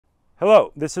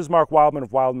Hello, this is Mark Wildman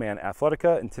of Wildman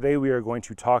Athletica, and today we are going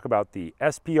to talk about the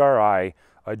SPRI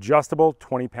adjustable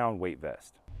 20-pound weight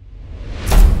vest.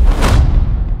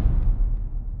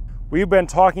 We've been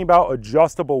talking about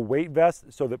adjustable weight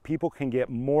vests so that people can get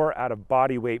more out of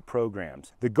body weight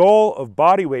programs. The goal of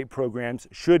body weight programs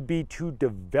should be to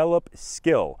develop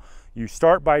skill. You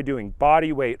start by doing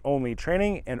body weight only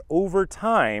training, and over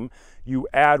time, you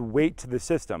add weight to the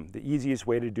system. The easiest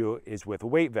way to do it is with a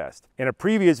weight vest. In a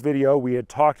previous video, we had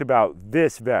talked about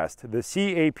this vest, the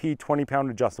CAP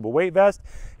 20-pound adjustable weight vest.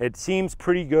 It seems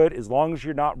pretty good as long as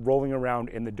you're not rolling around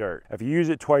in the dirt. If you use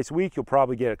it twice a week, you'll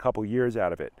probably get a couple years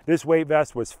out of it. This weight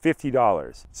vest was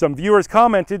 $50. Some viewers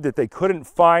commented that they couldn't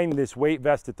find this weight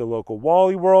vest at the local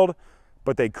Wally World,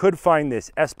 but they could find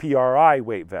this SPRI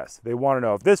weight vest. They want to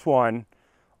know if this one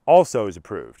also is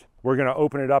approved. We're gonna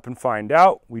open it up and find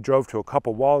out. We drove to a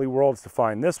couple Wally Worlds to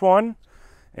find this one,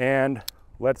 and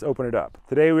let's open it up.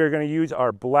 Today we are gonna use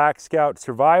our Black Scout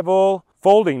Survival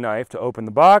folding knife to open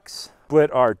the box,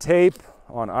 split our tape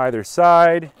on either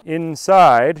side.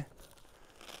 Inside,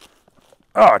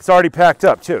 oh, it's already packed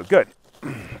up too, good.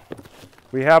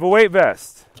 We have a weight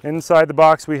vest. Inside the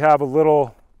box we have a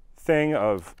little thing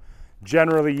of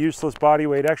generally useless body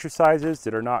weight exercises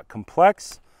that are not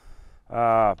complex.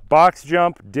 Box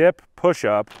jump, dip,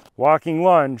 push-up, walking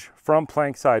lunge, front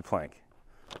plank, side plank.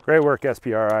 Great work,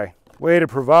 SPRI. Way to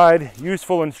provide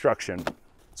useful instruction.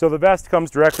 So the vest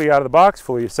comes directly out of the box,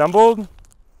 fully assembled.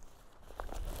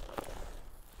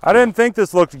 I didn't think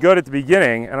this looked good at the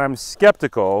beginning, and I'm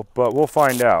skeptical, but we'll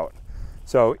find out.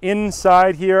 So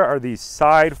inside here are these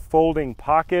side folding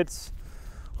pockets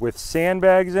with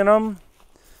sandbags in them.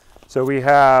 So we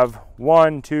have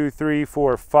 1, 2, 3,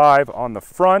 4, 5 on the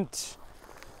front,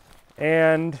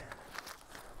 and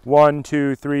 1,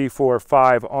 2, 3, 4,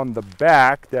 5 on the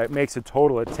back. That makes a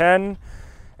total of 10.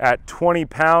 At 20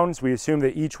 pounds, we assume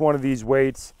that each one of these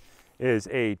weights is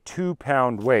a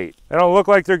 2-pound weight. They don't look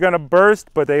like they're gonna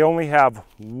burst, but they only have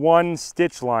one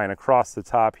stitch line across the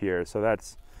top here, so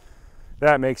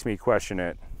that makes me question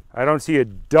it. I don't see a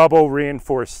double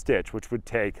reinforced stitch, which would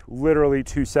take literally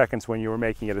 2 seconds when you were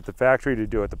making it at the factory to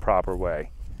do it the proper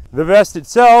way. The vest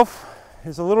itself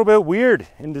is a little bit weird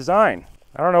in design.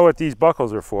 I don't know what these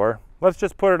buckles are for. Let's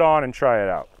just put it on and try it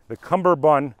out. The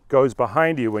cummerbund goes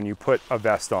behind you when you put a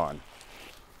vest on.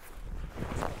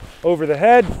 Over the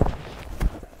head,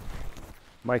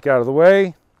 mic out of the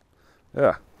way.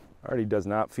 Ugh, already does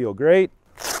not feel great.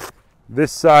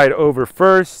 This side over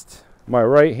first. My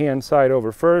right hand side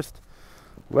over first,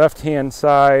 left hand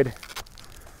side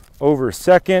over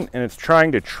second, and it's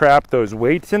trying to trap those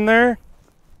weights in there.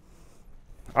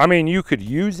 I mean, you could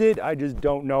use it, I just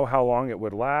don't know how long it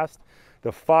would last. The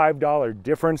 $5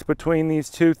 difference between these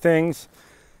two things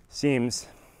seems,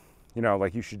 you know,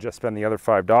 like you should just spend the other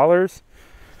 $5.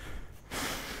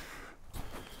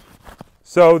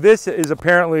 So this is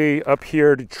apparently up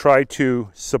here to try to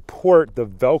support the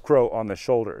Velcro on the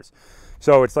shoulders.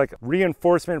 So it's like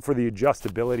reinforcement for the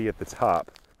adjustability at the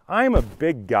top. I'm a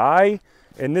big guy,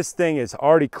 and this thing is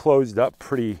already closed up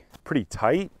pretty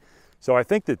tight. So I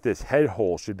think that this head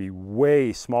hole should be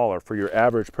way smaller for your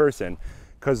average person,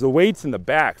 because the weights in the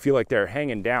back feel like they're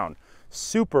hanging down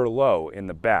super low in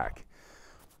the back.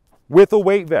 With a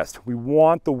weight vest, we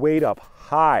want the weight up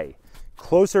high,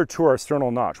 closer to our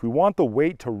sternal notch. We want the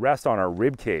weight to rest on our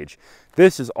rib cage.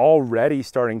 This is already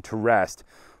starting to rest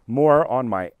more on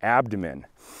my abdomen.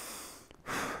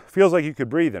 Feels like you could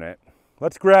breathe in it.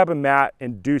 Let's grab a mat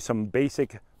and do some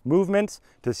basic movements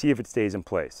to see if it stays in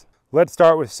place. Let's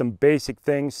start with some basic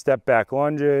things. Step back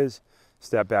lunges,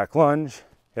 step back lunge.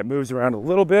 It moves around a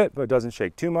little bit, but it doesn't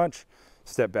shake too much.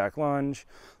 Step back lunge.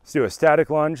 Let's do a static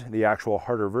lunge, the actual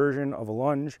harder version of a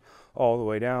lunge, all the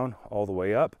way down, all the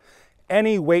way up.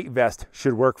 Any weight vest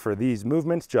should work for these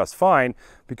movements just fine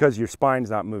because your spine's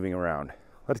not moving around.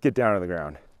 Let's get down to the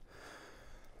ground.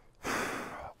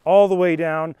 All the way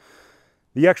down.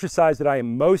 The exercise that I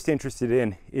am most interested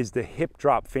in is the hip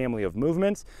drop family of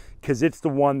movements, because it's the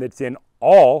one that's in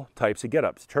all types of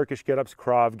get-ups: Turkish get-ups,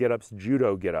 Krav get-ups,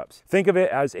 judo get-ups. Think of it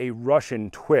as a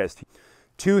Russian twist.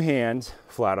 2 hands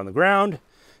flat on the ground,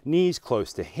 knees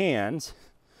close to hands,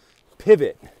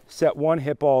 pivot, set one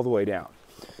hip all the way down.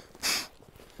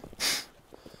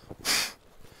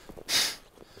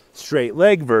 Straight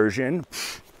leg version.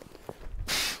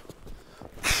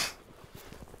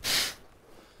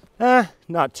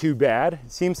 Not too bad.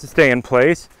 It seems to stay in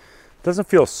place. Doesn't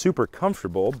feel super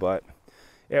comfortable, but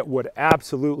it would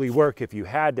absolutely work if you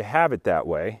had to have it that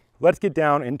way. Let's get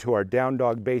down into our down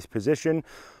dog base position,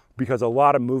 because a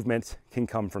lot of movements can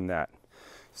come from that.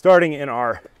 Starting in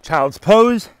our child's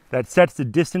pose, that sets the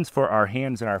distance for our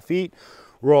hands and our feet.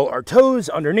 Roll our toes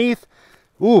underneath.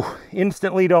 Ooh,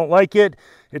 instantly don't like it.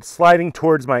 It's sliding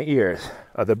towards my ears.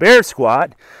 The bear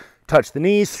squat, touch the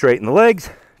knees, straighten the legs,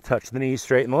 touch the knees,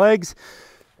 straighten the legs.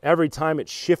 Every time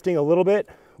it's shifting a little bit,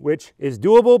 which is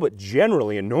doable, but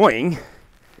generally annoying.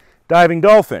 Diving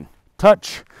dolphin,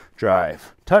 touch,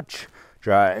 drive, touch,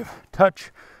 drive,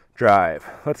 touch, drive.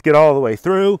 Let's get all the way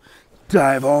through,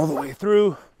 dive all the way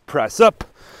through, press up,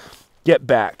 get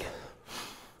back.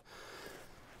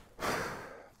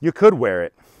 You could wear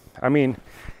it. I mean,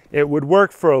 it would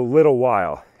work for a little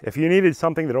while. If you needed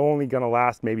something that only gonna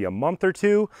last maybe a month or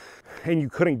two and you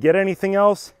couldn't get anything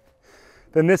else,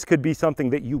 then this could be something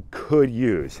that you could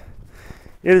use.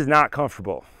 It is not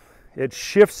comfortable. It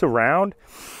shifts around.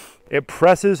 It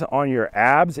presses on your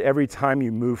abs every time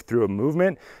you move through a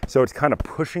movement. So it's kind of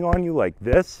pushing on you like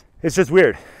this. It's just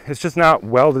weird. It's just not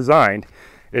well designed.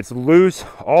 It's loose.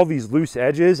 All these loose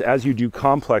edges as you do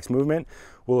complex movement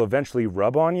will eventually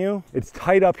rub on you. It's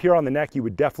tight up here on the neck. You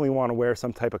would definitely want to wear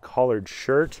some type of collared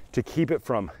shirt to keep it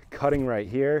from cutting right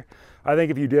here. I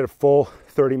think if you did a full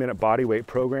 30-minute body weight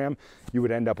program, you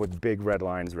would end up with big red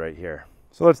lines right here.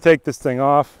 So let's take this thing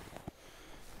off.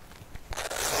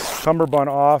 Cummerbund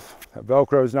off. That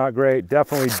Velcro is not great.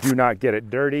 Definitely do not get it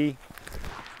dirty.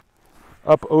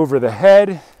 Up over the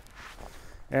head.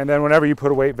 And then whenever you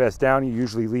put a weight vest down, you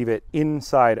usually leave it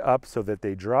inside up so that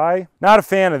they dry. Not a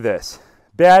fan of this.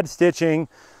 Bad stitching,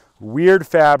 weird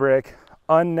fabric,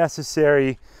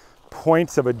 unnecessary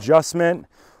points of adjustment.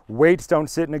 Weights don't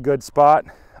sit in a good spot.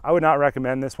 I would not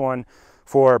recommend this one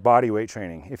for body weight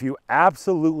training. If you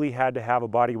absolutely had to have a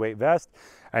body weight vest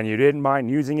and you didn't mind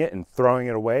using it and throwing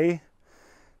it away,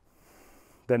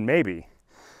 then maybe.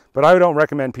 But I don't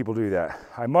recommend people do that.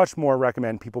 I much more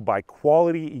recommend people buy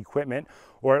quality equipment,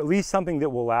 or at least something that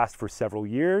will last for several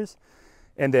years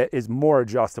and that is more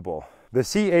adjustable. The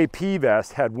CAP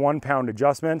vest had 1 pound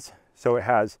adjustments, so it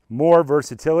has more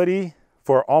versatility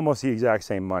for almost the exact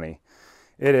same money.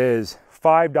 It is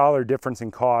 $5 difference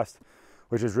in cost,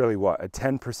 which is really what, a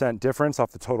 10% difference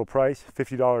off the total price,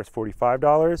 $50,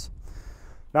 $45.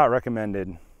 Not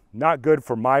recommended. Not good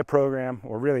for my program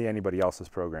or really anybody else's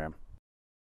program.